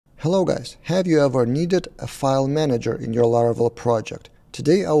Hello guys, have you ever needed a file manager in your Laravel project?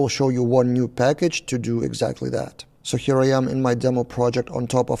 Today I will show you one new package to do exactly that. So here I am in my demo project on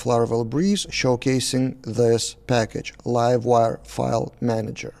top of Laravel Breeze showcasing this package, Livewire File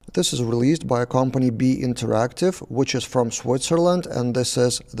Manager. This is released by a company B Interactive, which is from Switzerland, and this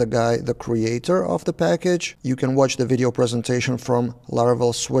is the guy, the creator of the package. You can watch the video presentation from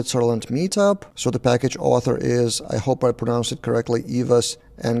Laravel Switzerland meetup. So the package author is, I hope I pronounced it correctly, Yves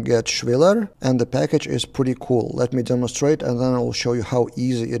Schwiller, and the package is pretty cool. Let me demonstrate and then I will show you how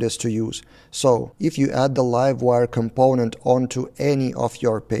easy it is to use. So if you add the Livewire component onto any of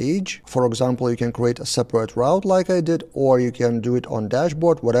your page, for example, you can create a separate route like I did, or you can do it on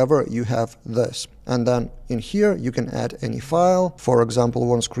dashboard, whatever, you have this. And then in here you can add any file, for example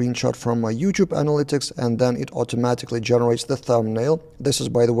one screenshot from my YouTube analytics, and then it automatically generates the thumbnail. This is,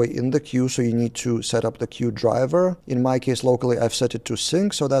 by the way, in the queue, so you need to set up the queue driver. In my case locally I've set it to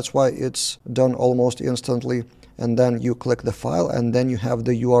sync, so that's why it's done almost instantly. And then you click the file and then you have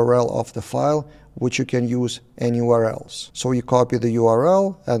the URL of the file, which you can use anywhere else. So you copy the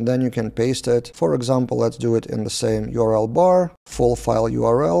URL and then you can paste it. For example, let's do it in the same URL bar, full file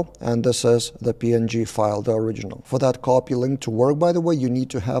URL, and this is the PNG file, the original. For that copy link to work, by the way, you need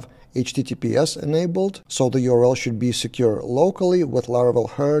to have HTTPS enabled, so the URL should be secure locally with Laravel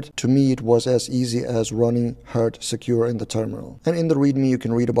Herd. To me, it was as easy as running Herd secure in the terminal. And in the README, you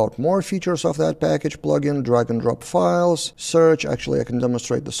can read about more features of that package plugin, drag and drop files, search. Actually, I can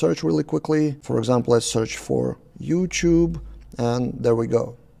demonstrate the search really quickly. For example, let's search for YouTube, and there we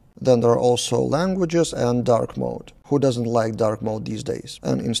go. Then there are also languages and dark mode. Who doesn't like dark mode these days?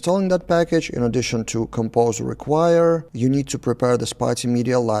 And installing that package, in addition to compose require, you need to prepare the Spotty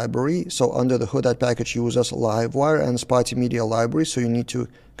Media library. So under the hood, that package uses Livewire and Spotty Media library, so you need to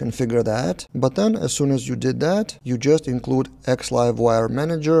configure that. But then as soon as you did that, you just include Livewire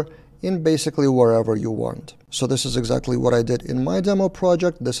Manager in basically wherever you want. So this is exactly what I did in my demo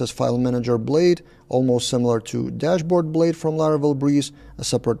project. This is File Manager Blade, almost similar to Dashboard Blade from Laravel Breeze, a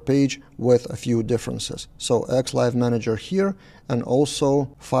separate page with a few differences. So Live Manager here, and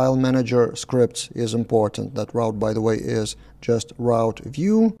also File Manager Scripts is important. That route, by the way, is just route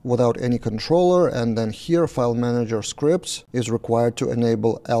view without any controller, and then here File Manager Scripts is required to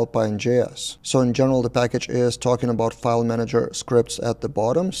enable Alpine.js. So in general, the package is talking about File Manager Scripts at the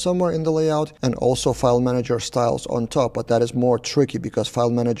bottom somewhere in the layout, and also File Manager Styles on top, but that is more tricky because File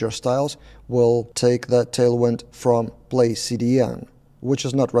Manager Styles will take that tailwind from Play CDN, which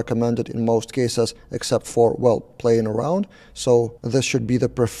is not recommended in most cases except for, well, playing around. So this should be the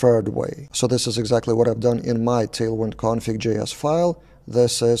preferred way. So this is exactly what I've done in my Tailwind config.js file.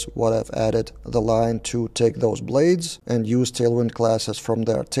 This is what I've added the line to take those blades and use Tailwind classes from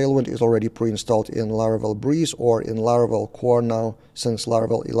there. Tailwind is already pre-installed in Laravel Breeze or in Laravel Core now since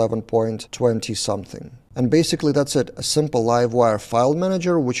Laravel 11.20 something. And basically that's it, a simple Livewire file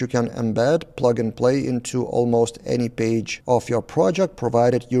manager which you can embed, plug and play into almost any page of your project,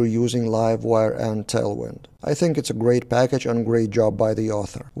 provided you're using Livewire and Tailwind. I think it's a great package and great job by the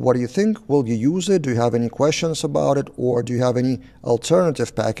author. What do you think? Will you use it? Do you have any questions about it? Or do you have any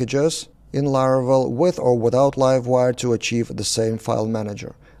alternative packages in Laravel with or without Livewire to achieve the same file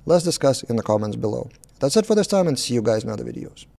manager? Let's discuss in the comments below. That's it for this time, and see you guys in other videos.